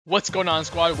What's going on,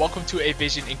 squad? Welcome to A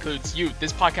Vision Includes You.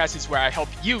 This podcast is where I help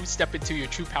you step into your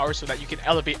true power so that you can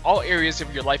elevate all areas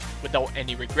of your life without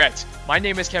any regrets. My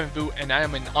name is Kevin Vu, and I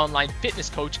am an online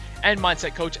fitness coach and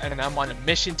mindset coach, and I'm on a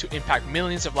mission to impact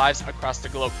millions of lives across the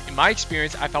globe. In my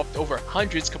experience, I've helped over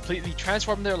hundreds completely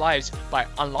transform their lives by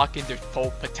unlocking their full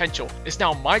potential. It's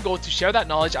now my goal to share that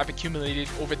knowledge I've accumulated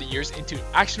over the years into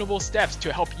actionable steps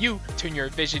to help you turn your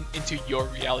vision into your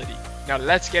reality. Now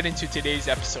let's get into today's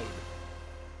episode.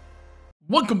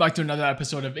 Welcome back to another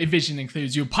episode of A Vision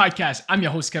Includes You podcast. I'm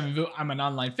your host, Kevin Vu. I'm an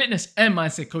online fitness and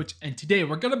mindset coach, and today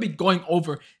we're going to be going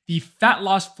over the Fat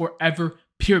Loss Forever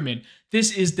Pyramid.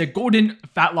 This is the golden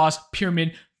fat loss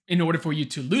pyramid in order for you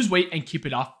to lose weight and keep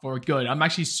it off for good. I'm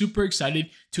actually super excited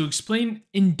to explain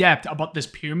in depth about this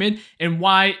pyramid and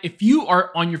why, if you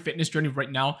are on your fitness journey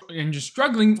right now and you're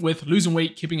struggling with losing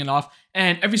weight, keeping it off,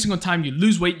 and every single time you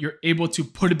lose weight, you're able to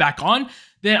put it back on,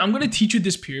 then I'm going to teach you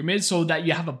this pyramid so that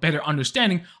you have a better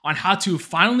understanding on how to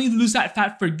finally lose that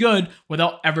fat for good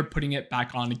without ever putting it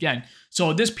back on again.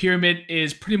 So this pyramid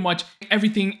is pretty much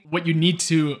everything what you need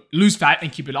to lose fat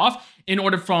and keep it off in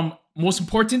order from most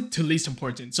important to least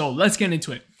important. So let's get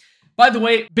into it. By the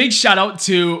way, big shout out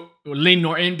to Layne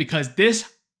Norton, because this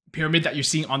pyramid that you're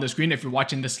seeing on the screen, if you're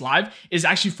watching this live, is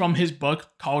actually from his book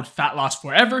called Fat Loss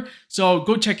Forever. So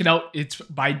go check it out. It's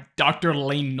by Dr.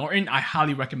 Layne Norton. I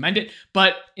highly recommend it.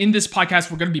 But in this podcast,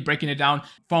 we're going to be breaking it down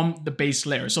from the base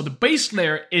layer. So the base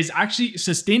layer is actually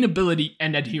sustainability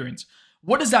and adherence.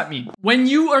 What does that mean? When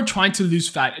you are trying to lose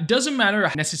fat, it doesn't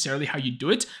matter necessarily how you do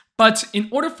it, but in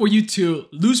order for you to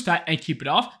lose fat and keep it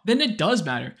off, then it does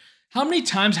matter. How many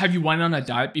times have you went on a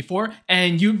diet before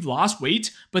and you've lost weight,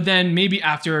 but then maybe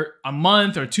after a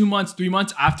month or 2 months, 3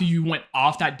 months after you went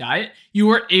off that diet, you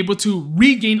were able to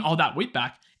regain all that weight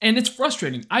back? And it's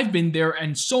frustrating. I've been there,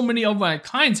 and so many of my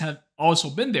clients have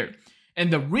also been there.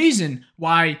 And the reason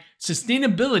why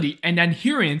sustainability and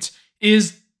adherence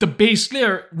is the base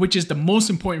layer, which is the most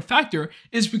important factor,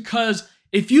 is because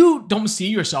if you don't see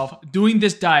yourself doing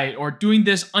this diet or doing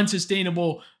this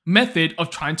unsustainable method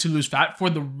of trying to lose fat for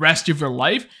the rest of your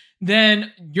life,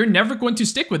 then you're never going to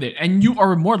stick with it, and you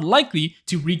are more likely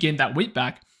to regain that weight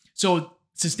back. So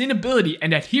sustainability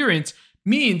and adherence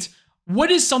means what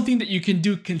is something that you can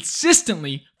do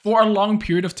consistently for a long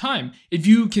period of time. If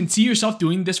you can see yourself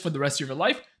doing this for the rest of your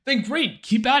life, then great,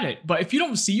 keep at it. But if you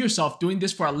don't see yourself doing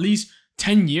this for at least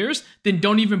 10 years, then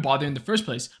don't even bother in the first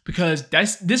place, because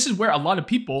this is where a lot of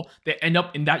people, they end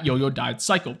up in that yo-yo diet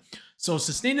cycle. So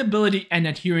sustainability and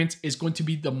adherence is going to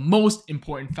be the most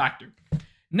important factor.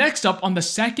 Next up on the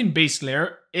second base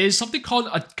layer is something called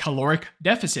a caloric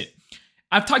deficit.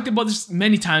 I've talked about this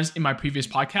many times in my previous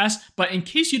podcast, but in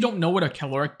case you don't know what a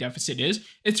caloric deficit is,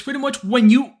 it's pretty much when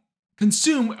you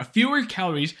consume fewer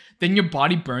calories than your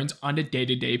body burns on a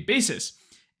day-to-day basis.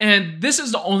 And this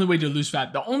is the only way to lose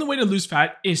fat. The only way to lose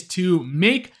fat is to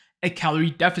make a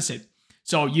calorie deficit.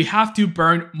 So you have to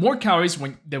burn more calories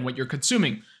than what you're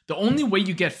consuming. The only way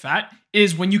you get fat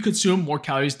is when you consume more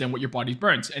calories than what your body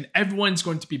burns. And everyone's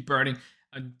going to be burning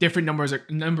different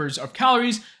numbers of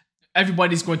calories.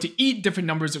 Everybody's going to eat different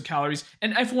numbers of calories,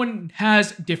 and everyone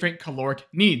has different caloric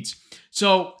needs.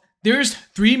 So there's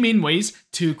 3 main ways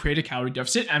to create a calorie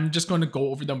deficit. I'm just going to go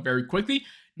over them very quickly.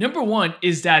 Number 1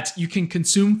 is that you can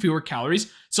consume fewer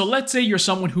calories. So let's say you're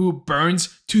someone who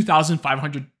burns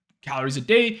 2,500 calories a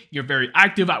day. You're very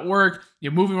active at work.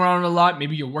 You're moving around a lot.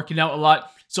 Maybe you're working out a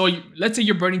lot. So let's say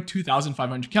you're burning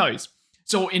 2,500 calories.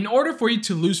 So in order for you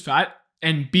to lose fat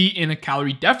and be in a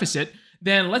calorie deficit,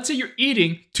 then let's say you're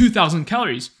eating 2,000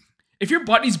 calories. If your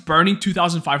body's burning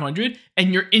 2,500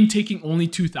 and you're intaking only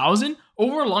 2,000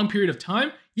 over a long period of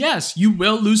time, yes, you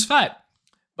will lose fat.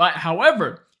 But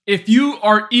however, if you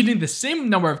are eating the same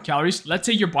number of calories, let's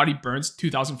say your body burns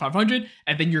 2,500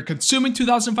 and then you're consuming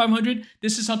 2,500,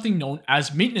 this is something known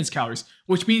as maintenance calories,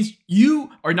 which means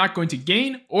you are not going to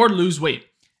gain or lose weight.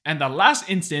 And the last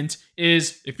instance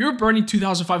is if you're burning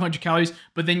 2,500 calories,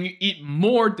 but then you eat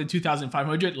more than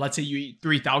 2,500, let's say you eat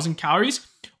 3,000 calories,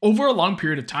 over a long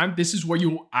period of time, this is where you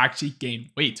will actually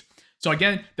gain weight. So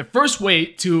again, the first way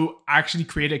to actually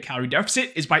create a calorie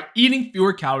deficit is by eating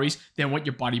fewer calories than what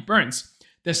your body burns.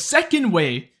 The second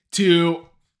way to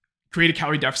create a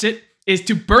calorie deficit is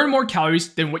to burn more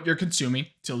calories than what you're consuming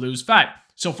to lose fat.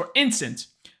 So for instance,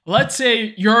 let's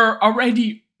say you're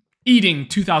already eating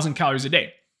 2,000 calories a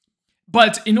day.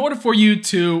 But in order for you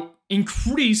to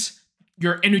increase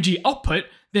your energy output,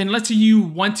 then let's say you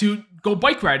want to go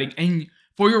bike riding, and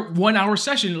for your 1 hour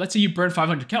session, let's say you burn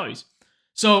 500 calories.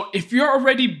 So if you're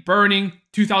already burning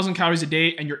 2,000 calories a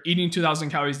day and you're eating 2,000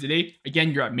 calories a day,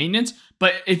 again, you're at maintenance.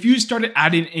 But if you started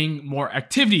adding in more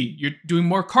activity, you're doing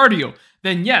more cardio,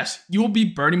 then yes, you will be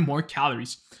burning more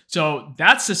calories. So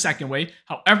that's the second way.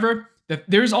 However,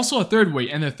 there's also a third way,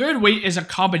 and the third way is a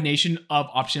combination of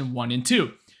option 1 and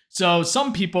 2. So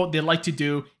some people, they like to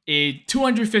do a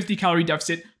 250 calorie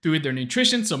deficit through their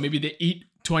nutrition. So maybe they eat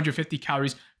 250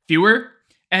 calories fewer,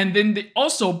 and then they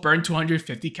also burn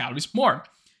 250 calories more.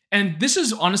 And this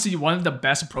is honestly one of the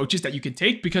best approaches that you can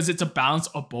take because it's a balance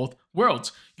of both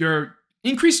worlds. You're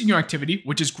increasing your activity,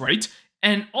 which is great,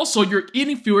 and also you're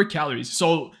eating fewer calories.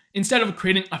 So instead of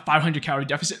creating a 500 calorie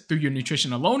deficit through your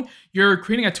nutrition alone, you're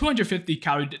creating a 250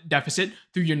 calorie deficit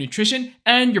through your nutrition,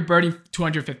 and you're burning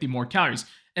 250 more calories.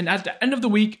 And at the end of the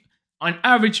week, on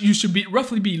average, you should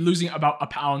roughly be losing about a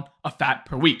pound of fat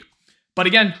per week. But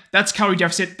again, that's calorie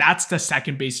deficit. That's the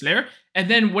second base layer. And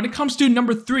then when it comes to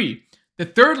number 3, the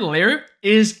third layer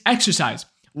is exercise.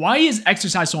 Why is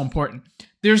exercise so important?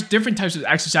 There's different types of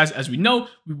exercise, as we know.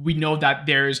 We know that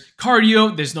there's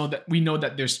cardio. We know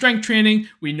that there's strength training.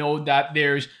 We know that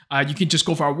there's you can just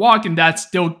go for a walk, and that's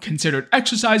still considered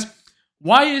exercise.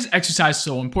 Why is exercise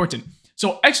so important?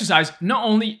 So exercise, not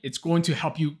only it's going to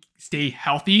help you stay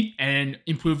healthy and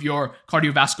improve your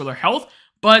cardiovascular health,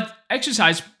 but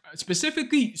exercise,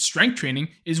 specifically strength training,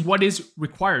 is what is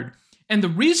required. And the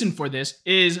reason for this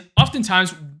is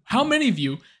oftentimes, how many of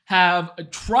you have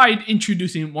tried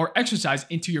introducing more exercise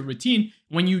into your routine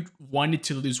when you wanted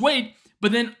to lose weight,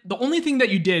 but then the only thing that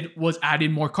you did was add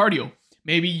in more cardio?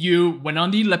 Maybe you went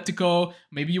on the elliptical,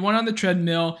 maybe you went on the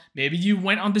treadmill, maybe you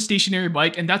went on the stationary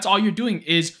bike, and that's all you're doing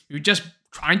is you're just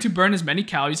trying to burn as many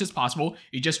calories as possible.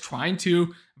 You're just trying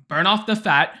to burn off the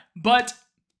fat, but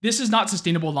this is not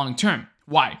sustainable long term.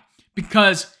 Why?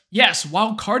 Because yes,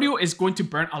 while cardio is going to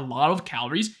burn a lot of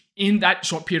calories in that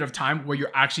short period of time where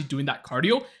you're actually doing that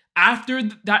cardio, after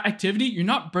that activity, you're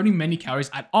not burning many calories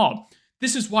at all.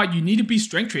 This is why you need to be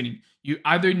strength training. You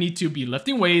either need to be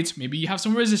lifting weights, maybe you have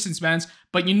some resistance bands,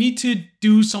 but you need to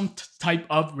do some type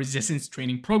of resistance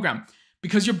training program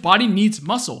because your body needs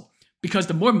muscle. Because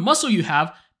the more muscle you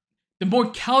have, the more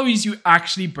calories you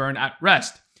actually burn at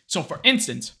rest. So for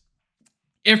instance,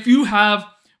 if you have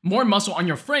more muscle on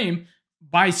your frame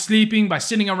by sleeping, by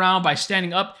sitting around, by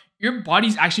standing up, your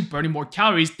body's actually burning more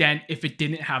calories than if it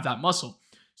didn't have that muscle.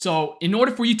 So in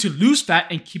order for you to lose fat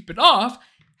and keep it off,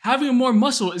 having more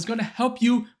muscle is going to help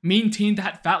you maintain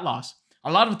that fat loss.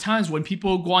 A lot of times when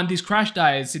people go on these crash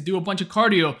diets, they do a bunch of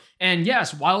cardio, and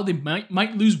yes, while they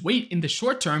might lose weight in the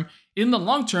short term, in the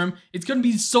long term, it's going to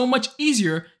be so much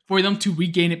easier for them to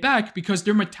regain it back because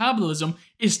their metabolism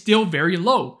is still very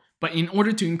low. But in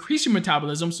order to increase your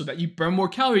metabolism so that you burn more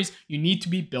calories, you need to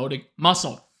be building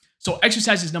muscle. So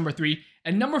exercise is number 3.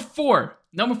 And number 4,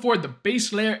 the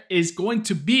base layer is going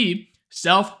to be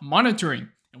self-monitoring.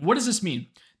 And what does this mean?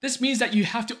 This means that you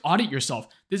have to audit yourself.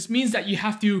 This means that you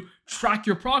have to track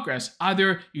your progress.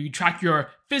 Either you track your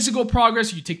physical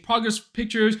progress, you take progress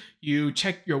pictures, you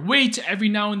check your weight every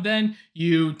now and then,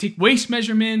 you take waist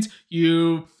measurements,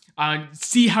 you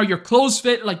see how your clothes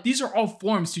fit. Like, these are all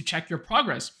forms to check your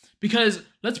progress. Because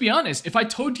let's be honest, if I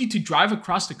told you to drive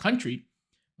across the country,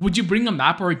 would you bring a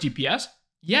map or a GPS?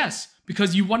 Yes,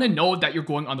 because you want to know that you're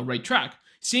going on the right track.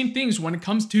 Same things when it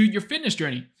comes to your fitness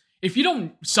journey. If you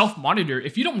don't self-monitor,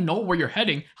 if you don't know where you're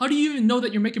heading, how do you even know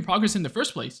that you're making progress in the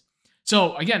first place?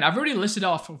 So again, I've already listed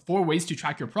off 4 ways to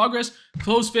track your progress: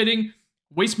 clothes fitting,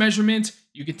 waist measurement,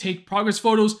 you can take progress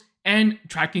photos, and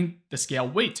tracking the scale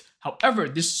weight. However,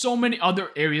 there's so many other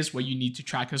areas where you need to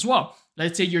track as well.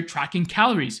 Let's say you're tracking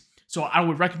calories. So I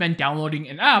would recommend downloading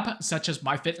an app such as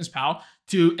MyFitnessPal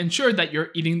to ensure that you're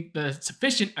eating the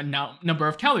sufficient number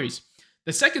of calories.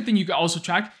 The second thing you can also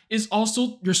track is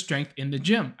also your strength in the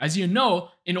gym. As you know,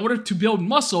 in order to build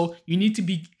muscle, you need to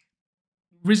be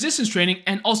resistance training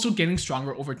and also getting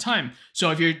stronger over time. So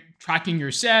if you're tracking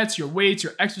your sets, your weights,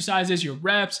 your exercises, your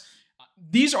reps,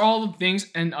 these are all the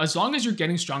things. And as long as you're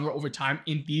getting stronger over time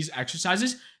in these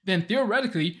exercises, then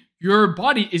theoretically, your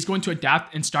body is going to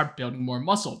adapt and start building more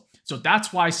muscle. So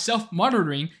that's why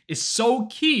self-monitoring is so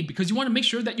key, because you want to make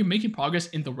sure that you're making progress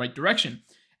in the right direction.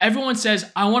 Everyone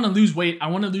says, I want to lose weight, I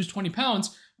want to lose 20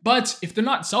 pounds, but if they're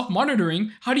not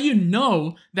self-monitoring, how do you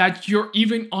know that you're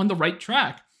even on the right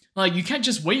track? Like, you can't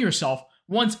just weigh yourself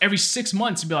once every 6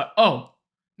 months and be like, oh,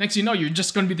 next thing you know, you're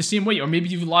just going to be the same weight, or maybe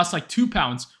you've lost like 2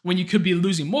 pounds when you could be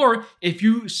losing more if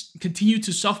you continue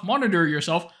to self-monitor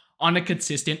yourself on a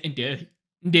consistent and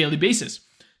daily basis.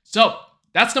 So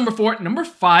that's number 4. Number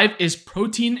 5 is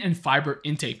protein and fiber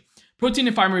intake. Protein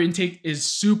and fiber intake is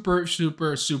super,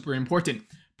 super, super important.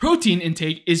 Protein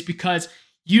intake is because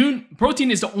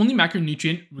protein is the only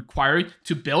macronutrient required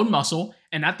to build muscle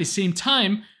and at the same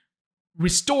time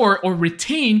restore or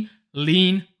retain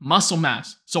lean muscle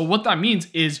mass. So what that means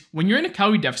is when you're in a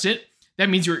calorie deficit, that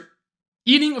means you're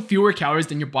eating fewer calories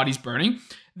than your body's burning,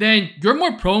 then you're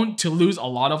more prone to lose a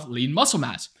lot of lean muscle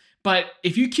mass. But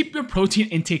if you keep your protein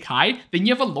intake high, then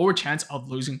you have a lower chance of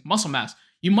losing muscle mass.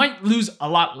 You might lose a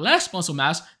lot less muscle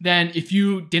mass than if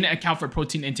you didn't account for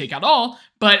protein intake at all,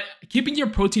 but keeping your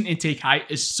protein intake high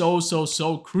is so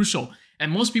crucial.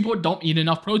 And most people don't eat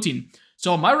enough protein.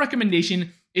 So my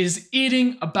recommendation is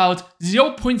eating about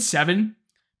 0.7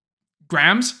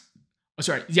 grams.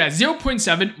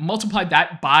 0.7, multiply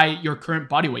that by your current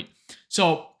body weight.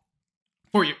 So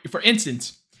for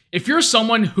instance, if you're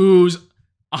someone who's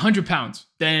 100 pounds,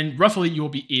 then roughly you will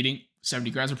be eating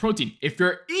 70 grams of protein. If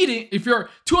you're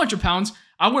 200 pounds,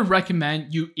 I would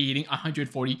recommend you eating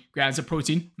 140 grams of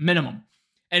protein minimum.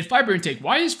 And fiber intake.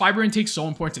 Why is fiber intake so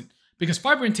important? Because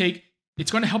fiber intake, it's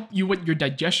going to help you with your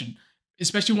digestion,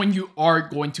 especially when you are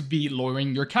going to be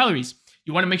lowering your calories.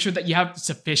 You want to make sure that you have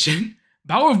sufficient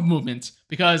bowel movements,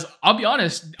 because I'll be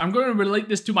honest, I'm going to relate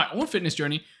this to my own fitness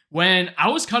journey. When I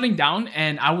was cutting down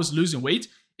and I was losing weight,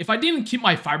 if I didn't keep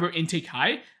my fiber intake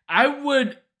high, I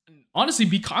would honestly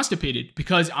be constipated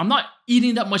because I'm not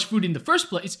eating that much food in the first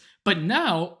place. But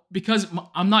now, because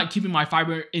I'm not keeping my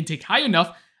fiber intake high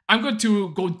enough, I'm going to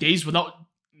go days without,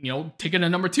 taking a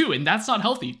number 2, and that's not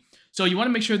healthy. So you want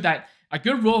to make sure that a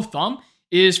good rule of thumb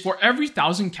is for every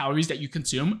 1,000 calories that you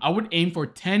consume, I would aim for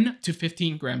 10 to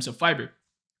 15 grams of fiber.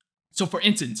 So for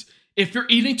instance, if you're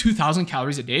eating 2,000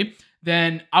 calories a day,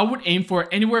 then I would aim for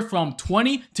anywhere from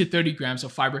 20 to 30 grams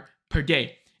of fiber per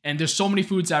day. And there's so many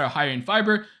foods that are higher in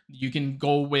fiber. You can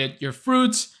go with your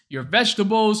fruits, your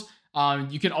vegetables.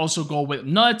 You can also go with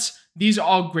nuts. These are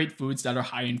all great foods that are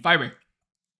high in fiber.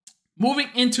 Moving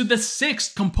into the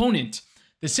sixth component.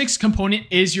 The sixth component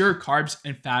is your carbs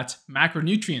and fats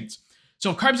macronutrients.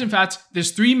 So carbs and fats,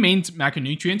 there's 3 main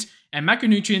macronutrients, and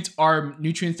macronutrients are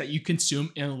nutrients that you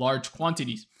consume in large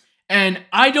quantities. And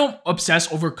I don't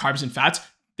obsess over carbs and fats.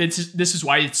 This is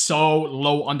why it's so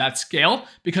low on that scale,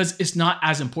 because it's not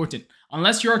as important.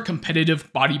 Unless you're a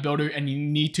competitive bodybuilder and you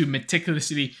need to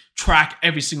meticulously track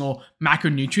every single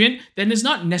macronutrient, then it's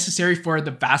not necessary for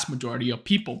the vast majority of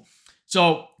people.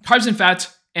 So carbs and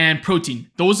fats and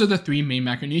protein, those are the 3 main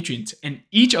macronutrients. And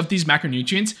each of these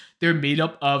macronutrients, they're made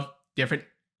up of different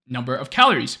number of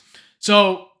calories.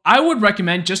 So I would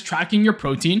recommend just tracking your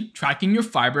protein, tracking your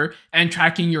fiber, and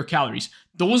tracking your calories.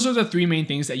 Those are the 3 main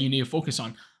things that you need to focus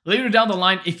on. Later down the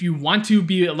line, if you want to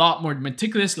be a lot more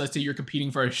meticulous, let's say you're competing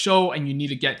for a show and you need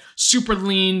to get super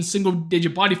lean,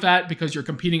 single-digit body fat because you're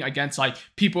competing against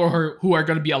people who are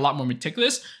going to be a lot more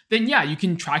meticulous, then yeah, you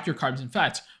can track your carbs and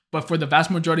fats. But for the vast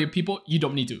majority of people, you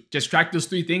don't need to. Just track those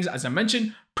 3 things, as I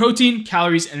mentioned: protein,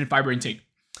 calories, and fiber intake.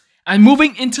 And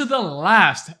moving into the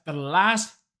last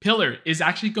pillar is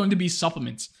actually going to be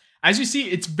supplements. As you see,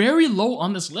 it's very low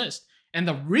on this list. And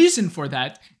the reason for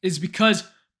that is because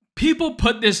people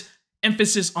put this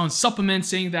emphasis on supplements,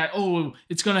 saying that, oh,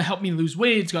 it's going to help me lose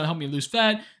weight, it's going to help me lose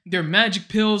fat, they're magic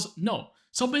pills. No,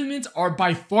 supplements are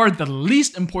by far the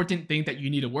least important thing that you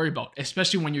need to worry about,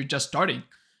 especially when you're just starting.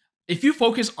 If you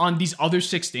focus on these other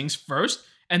 6 things first,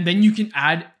 and then you can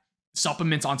add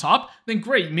supplements on top, then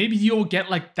great, maybe you'll get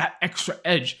that extra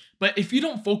edge. But if you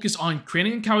don't focus on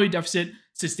creating a calorie deficit,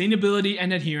 sustainability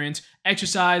and adherence,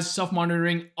 exercise,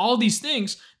 self-monitoring, all these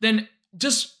things, then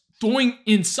just throwing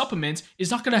in supplements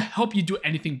is not going to help you do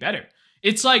anything better.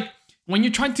 It's like when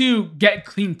you're trying to get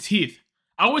clean teeth,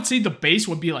 I would say the base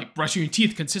would be brushing your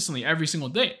teeth consistently every single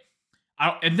day.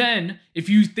 And then if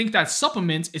you think that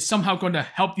supplements is somehow going to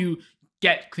help you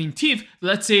get clean teeth,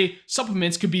 let's say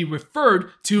supplements could be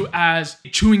referred to as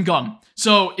chewing gum.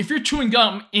 So if you're chewing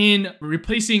gum in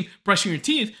replacing brushing your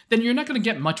teeth, then you're not going to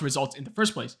get much results in the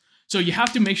first place. So you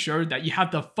have to make sure that you have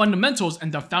the fundamentals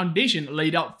and the foundation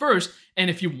laid out first. And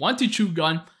if you want to chew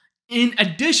gum in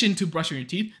addition to brushing your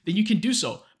teeth, then you can do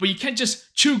so. But you can't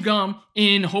just chew gum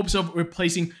in hopes of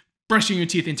replacing brushing your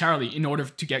teeth entirely in order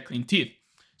to get clean teeth.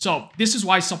 So this is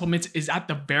why supplements is at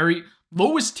the very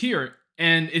lowest tier,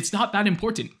 and it's not that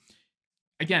important.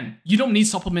 Again, you don't need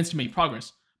supplements to make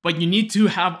progress, but you need to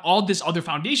have all this other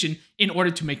foundation in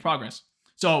order to make progress.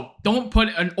 So don't put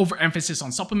an overemphasis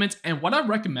on supplements. And what I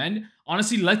recommend,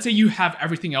 honestly, let's say you have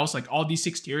everything else, all these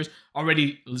 6 tiers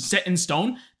already set in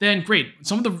stone, then great.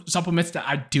 Some of the supplements that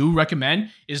I do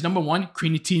recommend is number 1,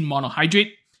 creatine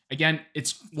monohydrate. Again,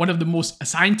 it's one of the most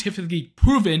scientifically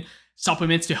proven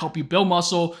supplements to help you build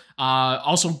muscle,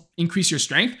 also increase your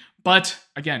strength. But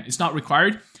again, it's not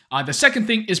required. The second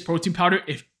thing is protein powder.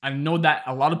 If I know that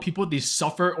a lot of people, they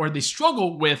suffer or they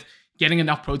struggle with getting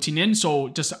enough protein in. So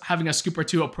just having a scoop or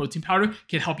two of protein powder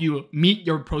can help you meet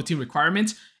your protein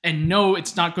requirements. And no,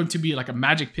 it's not going to be like a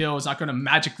magic pill. It's not going to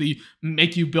magically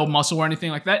make you build muscle or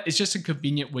anything like that. It's just a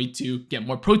convenient way to get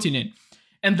more protein in.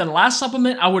 And the last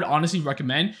supplement I would honestly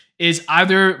recommend is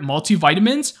either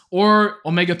multivitamins or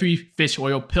omega-3 fish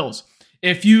oil pills.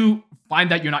 If you find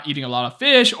that you're not eating a lot of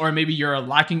fish, or maybe you're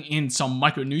lacking in some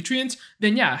micronutrients,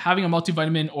 then yeah, having a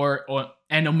multivitamin or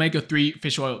an omega-3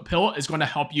 fish oil pill is going to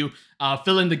help you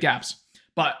fill in the gaps.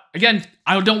 But again,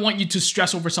 I don't want you to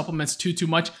stress over supplements too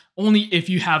much. Only if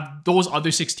you have those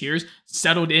other 6 tiers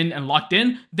settled in and locked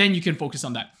in, then you can focus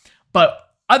on that. But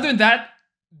other than that,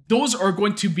 those are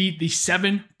going to be the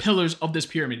 7 pillars of this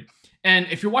pyramid. And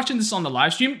if you're watching this on the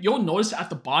live stream, you'll notice at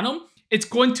the bottom, it's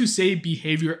going to say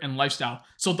behavior and lifestyle.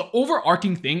 So the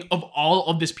overarching thing of all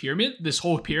of this pyramid, this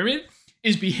whole pyramid,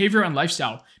 is behavior and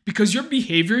lifestyle, because your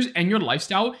behaviors and your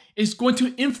lifestyle is going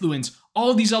to influence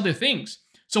all these other things.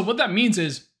 So what that means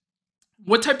is,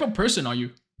 what type of person are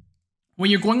you? When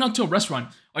you're going out to a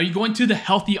restaurant, are you going to the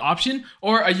healthy option,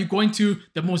 or are you going to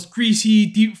the most greasy,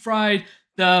 deep fried,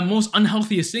 the most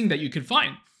unhealthiest thing that you could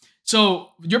find? So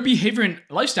your behavior and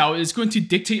lifestyle is going to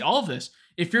dictate all of this.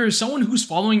 If you're someone who's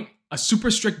following a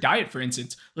super strict diet, for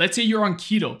instance, let's say you're on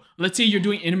keto, let's say you're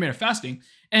doing intermittent fasting,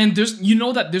 and you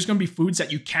know that there's going to be foods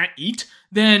that you can't eat,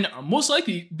 then most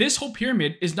likely this whole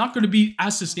pyramid is not going to be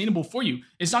as sustainable for you.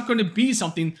 It's not going to be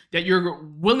something that you're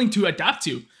willing to adapt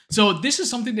to. So this is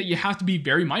something that you have to be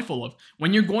very mindful of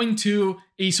when you're going to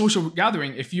a social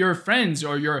gathering. If your friends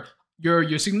or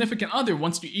your significant other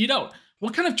wants to eat out,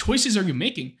 what kind of choices are you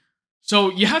making?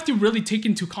 So you have to really take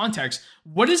into context,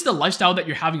 what is the lifestyle that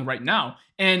you're having right now?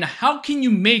 And how can you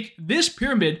make this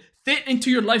pyramid fit into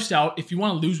your lifestyle if you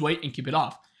want to lose weight and keep it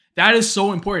off? That is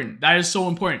so important. That is so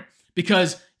important,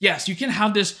 because yes, you can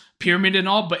have this pyramid and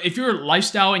all, but if your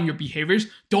lifestyle and your behaviors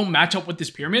don't match up with this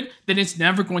pyramid, then it's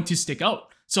never going to stick out.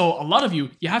 So a lot of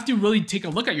you have to really take a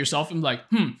look at yourself and be like,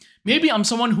 maybe I'm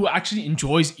someone who actually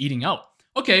enjoys eating out.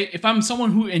 Okay, if I'm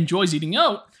someone who enjoys eating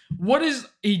out, what is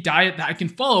a diet that I can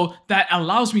follow that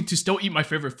allows me to still eat my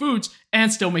favorite foods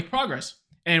and still make progress?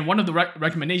 And one of the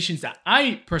recommendations that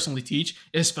I personally teach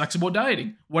is flexible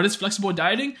dieting. What is flexible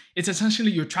dieting? It's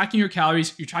essentially you're tracking your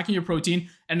calories, you're tracking your protein,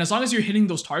 and as long as you're hitting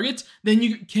those targets, then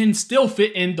you can still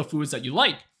fit in the foods that you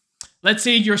like. Let's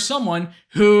say you're someone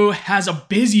who has a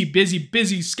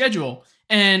busy schedule,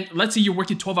 and let's say you're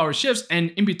working 12-hour shifts,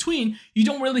 and in between, you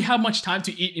don't really have much time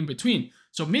to eat in between.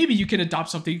 So maybe you can adopt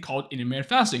something called intermittent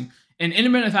fasting. And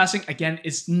intermittent fasting, again,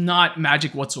 is not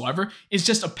magic whatsoever. It's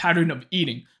just a pattern of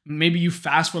eating. Maybe you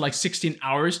fast for like 16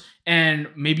 hours, and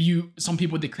maybe some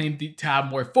people, they claim to have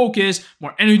more focus,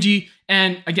 more energy.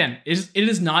 And again, it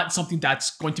is not something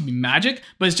that's going to be magic,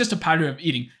 but it's just a pattern of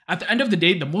eating. At the end of the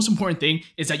day, the most important thing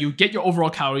is that you get your overall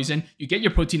calories in, you get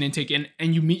your protein intake in,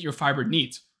 and you meet your fiber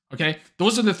needs. Okay,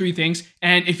 those are the 3 things.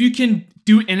 And if you can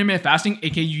do intermittent fasting,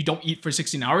 aka you don't eat for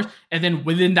 16 hours, and then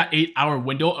within that 8-hour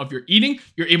window of your eating,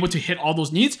 you're able to hit all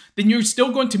those needs, then you're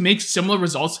still going to make similar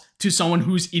results to someone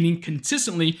who's eating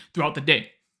consistently throughout the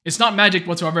day. It's not magic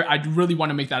whatsoever. I really want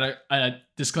to make that a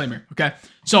disclaimer. Okay,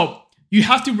 so you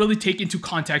have to really take into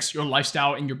context your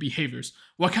lifestyle and your behaviors.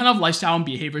 What kind of lifestyle and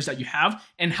behaviors that you have,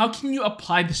 and how can you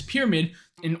apply this pyramid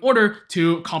in order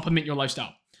to complement your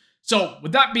lifestyle? So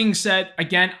with that being said,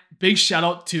 again, big shout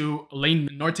out to Layne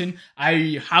Norton.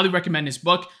 I highly recommend his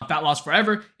book, Fat Loss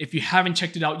Forever. If you haven't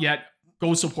checked it out yet,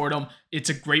 go support him.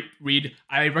 It's a great read.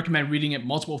 I recommend reading it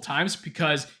multiple times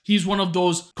because he's one of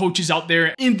those coaches out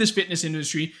there in this fitness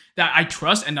industry that I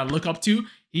trust and I look up to.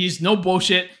 He's no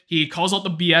bullshit. He calls out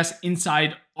the BS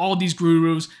inside all these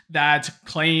gurus that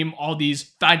claim all these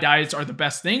fad diets are the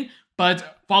best thing.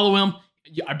 But follow him.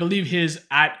 I believe his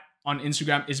on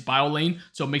Instagram is BioLayne,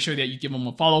 so make sure that you give him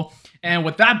a follow. And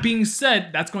with that being said,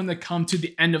 that's going to come to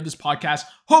the end of this podcast.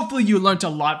 Hopefully you learned a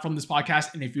lot from this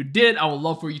podcast, and if you did, I would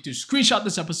love for you to screenshot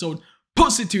this episode,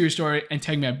 post it to your story, and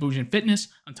tag me at Bujin Fitness.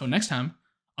 Until next time,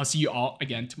 I'll see you all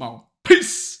again tomorrow.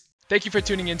 Peace! Thank you for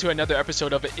tuning into another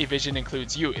episode of A Vision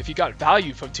Includes You. If you got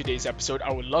value from today's episode,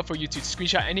 I would love for you to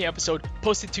screenshot any episode,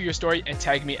 post it to your story, and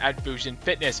tag me at Bujin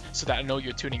Fitness so that I know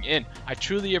you're tuning in. I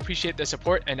truly appreciate the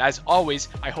support, and as always,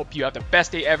 I hope you have the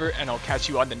best day ever, and I'll catch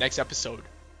you on the next episode.